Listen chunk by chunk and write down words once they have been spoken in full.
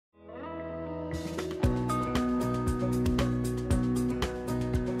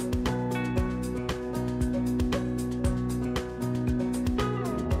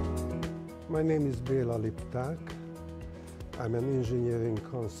My name is Béla Lipták. I'm an engineering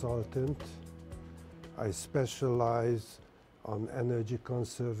consultant. I specialize on energy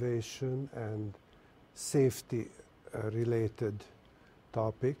conservation and safety related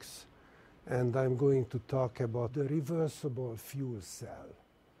topics. And I'm going to talk about the reversible fuel cell,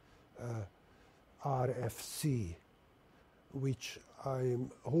 RFC, which I'm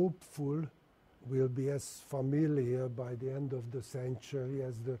hopeful will be as familiar by the end of the century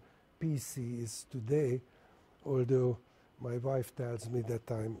as the PC is today, although my wife tells me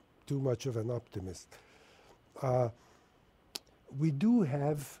that I'm too much of an optimist. We do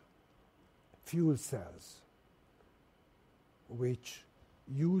have fuel cells which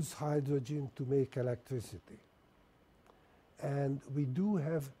use hydrogen to make electricity. And we do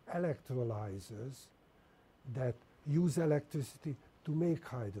have electrolyzers that use electricity to make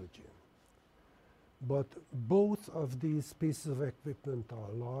hydrogen. But both of these pieces of equipment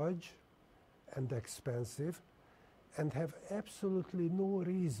are large and expensive and have absolutely no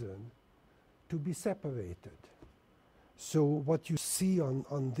reason to be separated. So what you see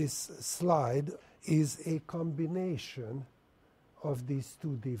on this slide is a combination of these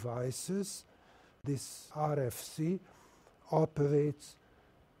two devices. This RFC operates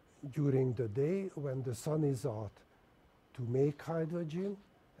during the day when the sun is out to make hydrogen,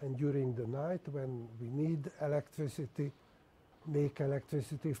 and during the night when we need electricity, make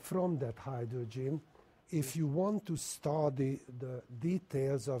electricity from that hydrogen. If you want to study the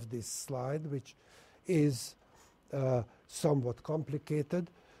details of this slide, which is somewhat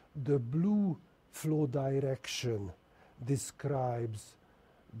complicated, the blue flow direction describes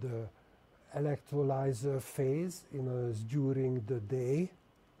the electrolyzer phase during the day,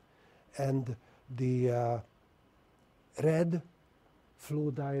 and the red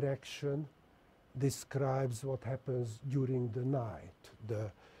flow direction describes what happens during the night, the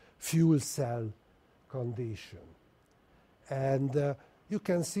fuel cell condition. And you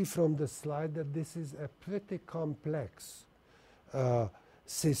can see from the slide that this is a pretty complex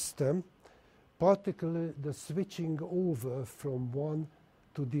system, particularly the switching over from one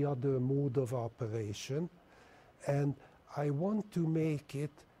to the other mode of operation. And I want to make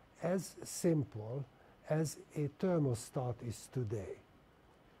it as simple as a thermostat is today.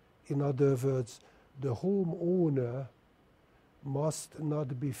 In other words, the homeowner must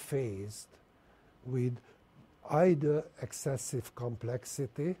not be faced with either excessive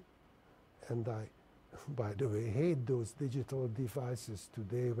complexity, and I, by the way, hate those digital devices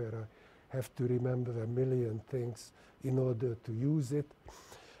today where I have to remember a million things in order to use it.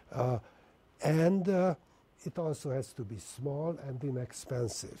 And it also has to be small and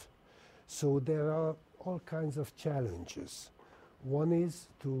inexpensive. So there are all kinds of challenges. One is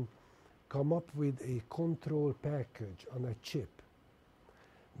to come up with a control package on a chip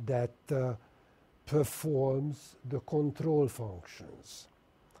that performs the control functions.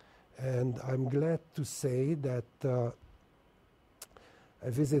 And I'm glad to say that I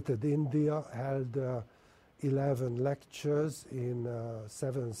visited India, held 11 lectures in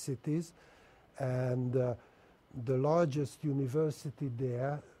 7 cities, and the largest university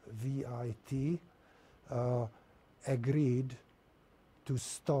there, VIT, agreed to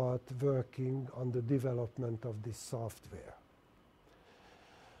start working on the development of this software.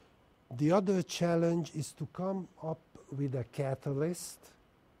 The other challenge is to come up with a catalyst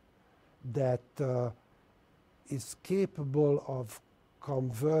that is capable of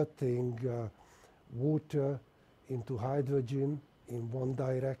converting water into hydrogen in one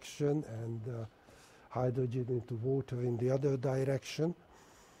direction and hydrogen into water in the other direction.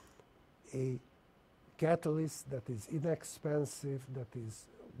 A catalyst that is inexpensive, that is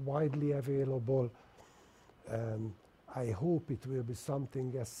widely available, and I hope it will be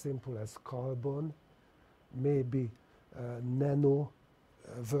something as simple as carbon, maybe nano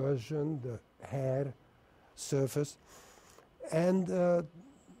version, the hair surface. And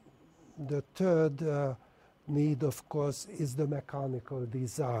the third need, of course, is the mechanical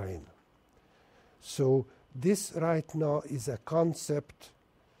design. So this right now is a concept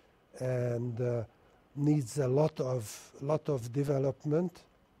and needs a lot of development.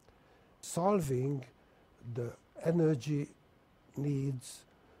 Solving the energy needs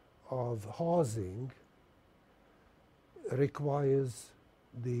of housing requires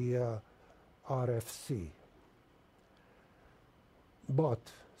the RFC.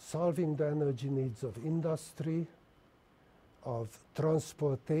 But solving the energy needs of industry, of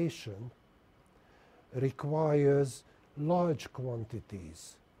transportation, requires large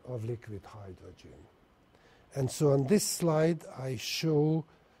quantities of liquid hydrogen. And so on this slide, I show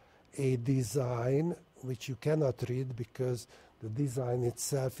a design which you cannot read because the design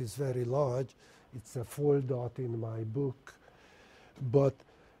itself is very large. It's a full dot in my book. But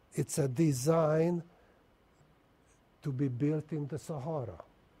it's a design to be built in the Sahara.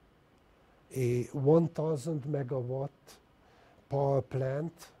 A 1,000 megawatt power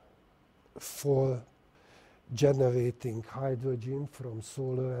plant for generating hydrogen from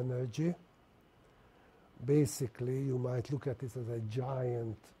solar energy. Basically, you might look at it as a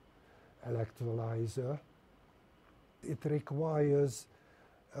giant electrolyzer. It requires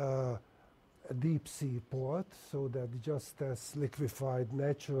a deep sea port so that just as liquefied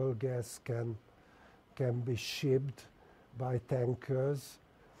natural gas can be shipped by tankers,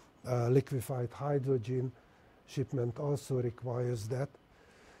 liquefied hydrogen shipment also requires that.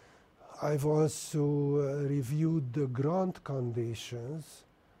 I've also reviewed the ground conditions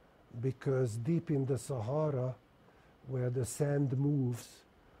because deep in the Sahara, where the sand moves,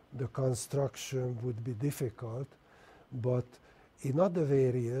 the construction would be difficult. But in other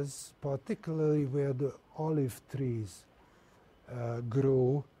areas, particularly where the olive trees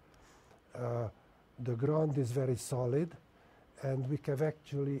grow, the ground is very solid, and we can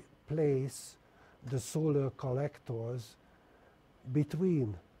actually place the solar collectors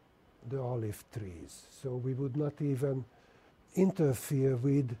between the olive trees. So we would not even interfere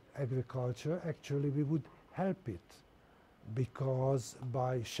with agriculture. Actually, we would help it, because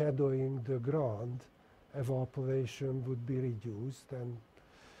by shadowing the ground, evaporation would be reduced and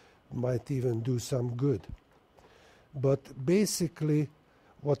might even do some good. But basically,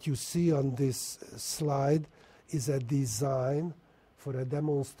 what you see on this slide is a design for a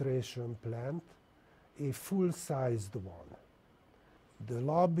demonstration plant, a full-sized one. The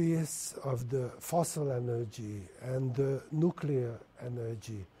lobbyists of the fossil energy and the nuclear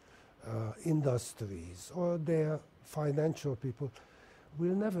energy industries, or their financial people,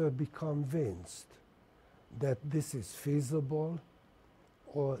 will never be convinced that this is feasible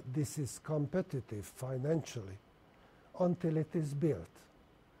or this is competitive financially until it is built.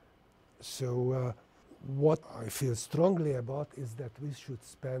 So what I feel strongly about is that we should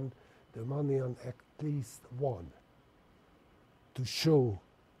spend the money on at least one to show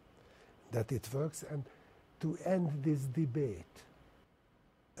that it works and to end this debate.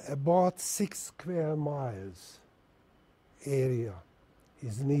 About 6 square miles area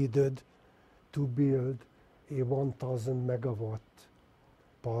is needed to build a 1,000 megawatt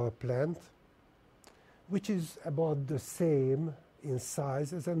power plant, which is about the same in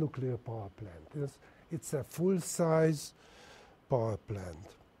size as a nuclear power plant. It's a full-size power plant.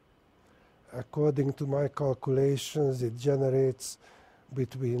 According to my calculations, it generates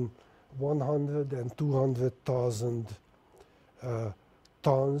between 100 and 200,000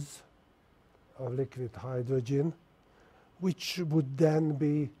 tons of liquid hydrogen, which would then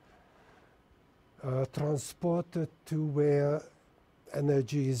be transported to where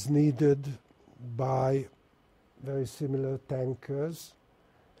energy is needed by very similar tankers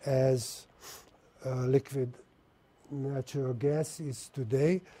as liquid natural gas is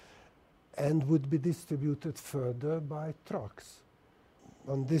today, and would be distributed further by trucks.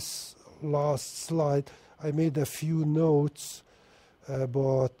 On this last slide, I made a few notes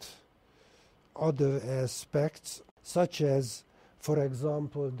about other aspects, such as, for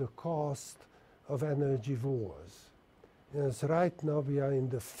example, the cost of energy wars. Yes, right now we are in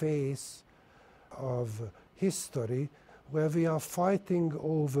the phase of history where we are fighting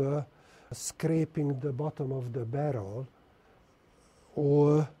over scraping the bottom of the barrel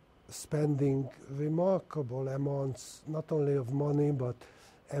or spending remarkable amounts, not only of money, but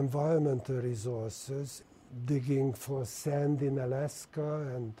environmental resources, digging for sand in Alaska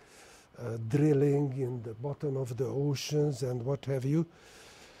and drilling in the bottom of the oceans and what have you.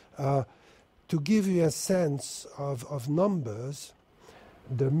 To give you a sense of numbers,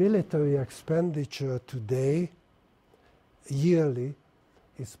 the military expenditure today, yearly,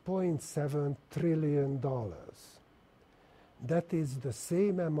 is $0.7 trillion. That is the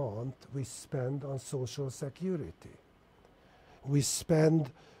same amount we spend on Social Security. We spend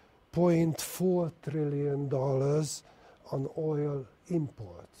 $0.4 trillion on oil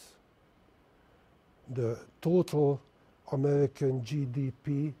imports. The total American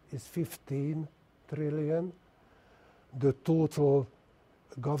GDP is 15 trillion. The total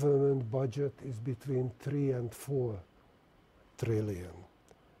government budget is between 3 and 4 trillion.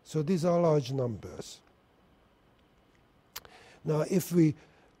 So these are large numbers. Now, if we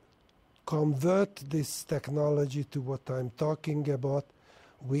convert this technology to what I'm talking about,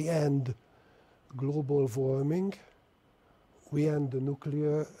 we end global warming, we end the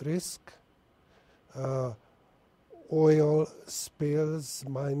nuclear risk, oil spills,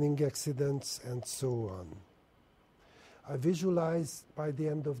 mining accidents, and so on. I visualize by the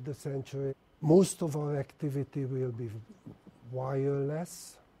end of the century, most of our activity will be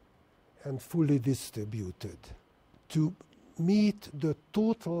wireless and fully distributed. To meet the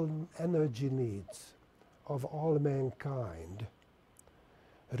total energy needs of all mankind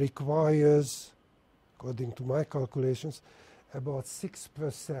requires, according to my calculations, about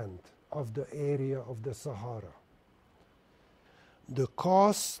 6% of the area of the Sahara. The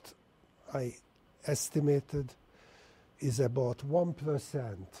cost, I estimated, is about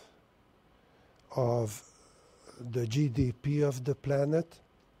 1% of the GDP of the planet.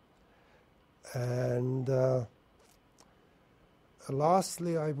 And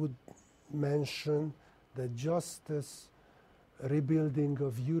lastly, I would mention that just as rebuilding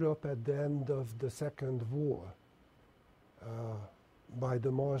of Europe at the end of the Second War by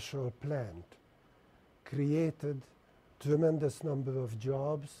the Marshall Plan created tremendous number of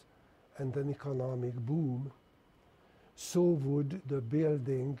jobs and an economic boom, so would the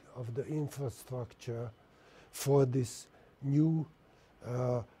building of the infrastructure for this new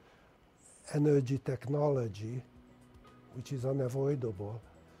energy technology, which is unavoidable,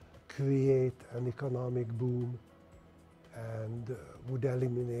 create an economic boom and would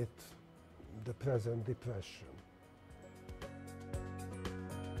eliminate the present depression.